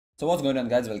So what's going on,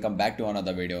 guys? Welcome back to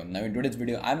another video. Now in today's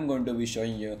video I'm going to be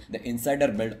showing you the insider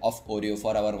build of Oreo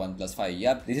for our OnePlus 5.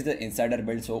 Yep, this is the insider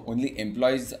build, so only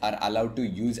employees are allowed to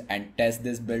use and test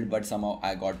this build, but somehow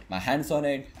I got my hands on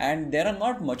it and there are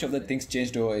not much of the things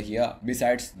changed over here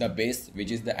besides the base, which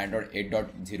is the Android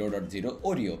 8.0.0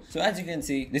 Oreo. So as you can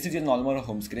see, this is your normal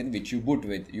home screen which you boot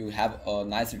with. You have a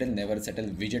nice little never settle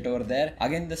widget over there.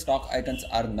 Again, the stock icons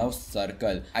are now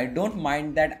circle. I don't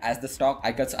mind that, as the stock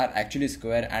icons are actually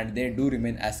square and they do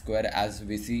remain as square as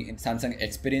we see in Samsung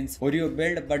Experience Oreo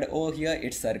build, but over here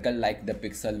it's circle like the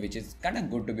Pixel, which is kind of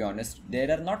good to be honest.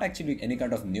 There are not actually any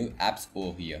kind of new apps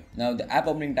over here. Now the app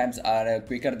opening times are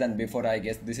quicker than before. I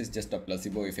guess this is just a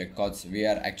placebo effect cause we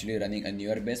are actually running a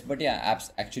newer base, but yeah,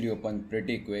 apps actually open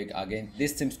pretty quick. Again,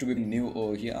 this seems to be new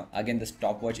over here. Again, the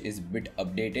stopwatch is a bit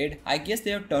updated. I guess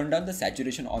they have turned down the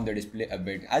saturation on the display a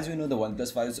bit. As you know, the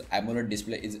OnePlus 5's AMOLED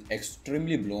display is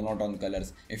extremely blown out on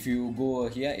colors. If you go over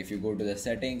here, if you go to the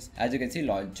settings, as you can see,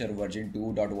 launcher version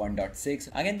 2.1.6.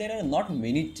 again, there are not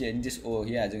many changes over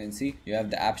here. As you can see, you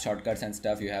have the app shortcuts and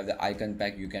stuff, you have the icon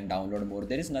pack, you can download more.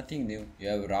 There is nothing new. You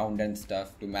have round and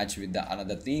stuff to match with the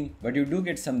another theme, but you do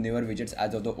get some newer widgets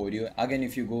as of the Oreo. Again,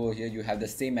 if you go over here, you have the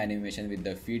same animation with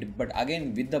the feed, but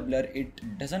again with the blur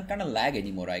it doesn't kind of lag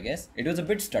anymore. I guess it was a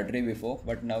bit stuttery before,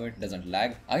 but now it doesn't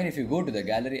lag. Again, if you go to the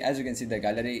gallery, as you can see, the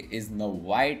gallery is now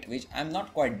white, which I'm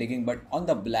not quite digging, but on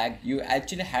the black you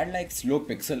actually had like slow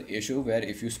pixel issue where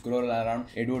if you scroll around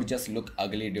it would just look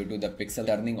ugly due to the pixel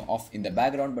turning off in the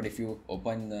background, but if you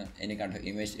open any kind of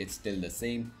image it's still the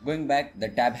same. Going back, the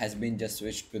tab has been just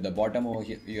switched to the bottom. Over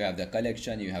here you have the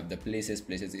collection, you have the places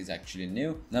is actually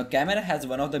new. Now camera has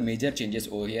one of the major changes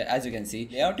over here. As you can see,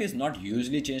 layout is not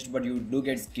hugely changed, but you do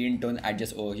get skin tone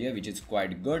adjust over here, which is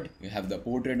quite good. You have the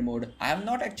portrait mode. I have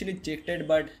not actually checked it,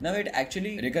 but now it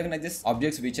actually recognizes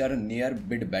objects which are near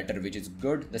bit better, which is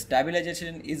good. The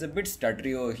stabilization is a bit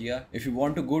stuttery over here. If you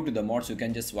want to go to the mods, you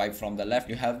can just swipe from the left.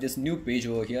 You have this new page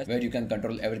over here where you can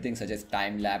control everything such as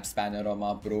time lapse,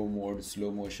 panorama, pro mode,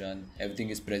 slow motion. Everything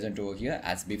is present over here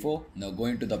as before. Now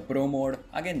going to the pro mode,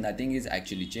 again nothing is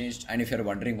actually changed. And if you're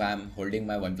wondering why I'm holding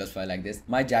my OnePlus 5 like this,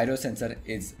 my gyro sensor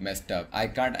is messed up. I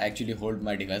can't actually hold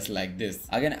my device like this.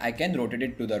 Again, I can rotate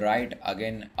it to the right,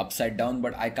 again upside down,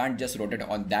 but I can't just rotate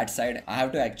on that side. I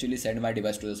have to actually send my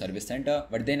device to the service center.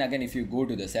 But then again, if you go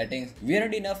to the settings,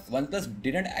 weird enough, OnePlus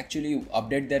didn't actually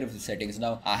update their settings.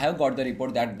 Now I have got the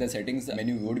report that the settings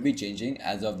menu would be changing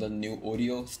as of the new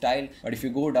Oreo style, but if you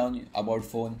go down about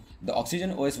phone, the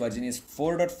OxygenOS version is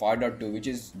 4.5.2, which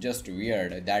is just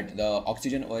weird that the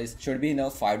OxygenOS should be now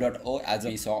 5.0 as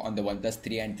we saw on the OnePlus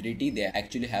 3 and 3T. They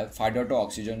actually have 5.0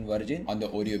 Oxygen version on the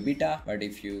Oreo beta, but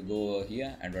if you go over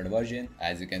here, Android version,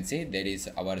 as you can see, there is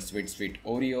our sweet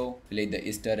Oreo. Play the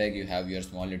Easter egg, you have your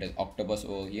small little octopus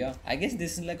over here. I guess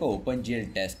this is like a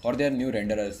OpenGL test for their new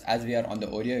renderers. As we are on the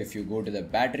Oreo, if you go to the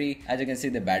battery, as you can see,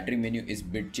 the battery menu is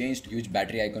bit changed. Huge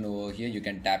battery icon over here, you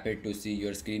can tap it to see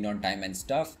your screen on time and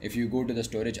stuff. If you go to the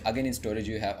storage, again in storage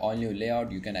you have all new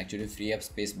layout. You can actually free up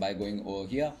space by going over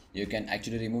here. You can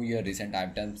actually remove your recent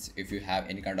items if you have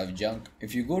any kind of junk.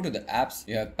 If you go to the apps,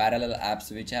 you have parallel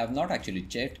apps which I have not actually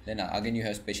checked. Then again you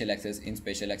have special access. In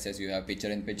special access you have picture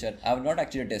in picture. I have not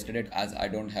actually tested it as I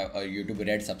don't have a YouTube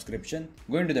Red subscription.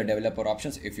 Going to the developer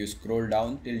options, if you scroll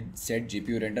down till set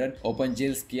GPU render,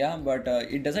 OpenGL Kia, but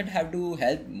it doesn't have to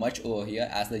help much over here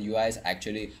as the UI is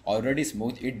actually already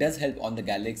smooth. It does help on the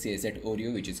Galaxy S8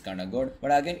 Oreo, which is kinda good,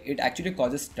 but again it actually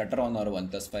causes stutter on our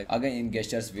OnePlus 5. Again in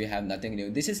gestures we have nothing new.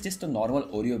 This is just a normal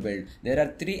Oreo build. There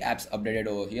are 3 apps updated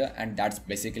over here and that's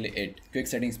basically it. Quick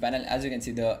settings panel, as you can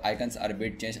see, the icons are a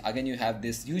bit changed. Again you have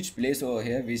this huge place over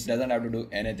here which doesn't have to do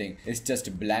anything. It's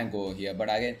just blank over here, but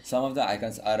again some of the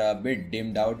icons are a bit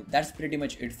dimmed out. That's pretty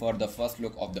much it for the first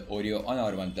look of the Oreo on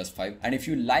our OnePlus 5. And if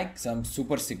you like some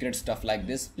super secret stuff like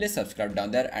this, please subscribe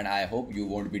down there and I hope you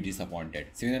won't be disappointed.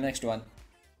 See you in the next one.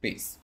 Peace.